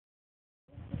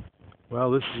Well,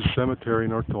 this is a cemetery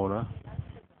in Ortona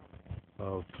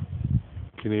of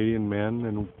Canadian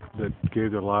men that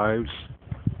gave their lives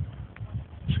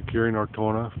securing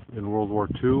Ortona in World War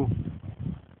II.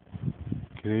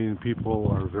 Canadian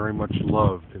people are very much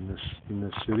loved in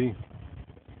this city.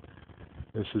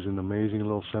 This is an amazing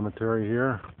little cemetery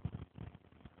here.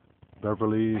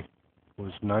 Beverly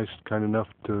was kind enough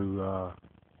to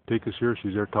take us here.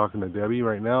 She's there talking to Debbie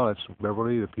right now. That's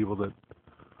Beverly, the people that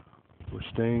were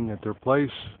staying at their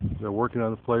place. They're working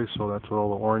on the place, so that's what all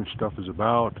the orange stuff is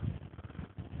about.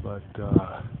 But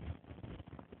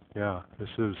yeah, this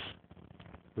is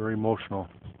very emotional.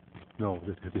 No,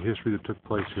 the history that took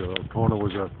place here. Ortona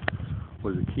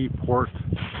was a key port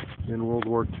in World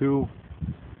War II,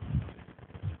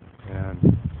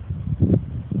 and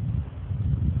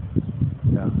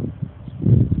yeah,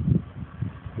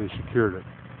 they secured it.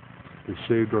 They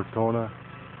saved Ortona.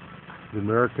 The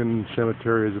American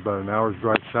cemetery is about an hour's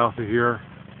drive south of here,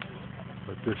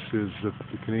 but this is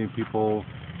the Canadian people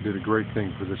did a great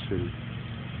thing for the city.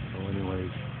 So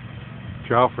anyways,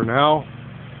 ciao for now.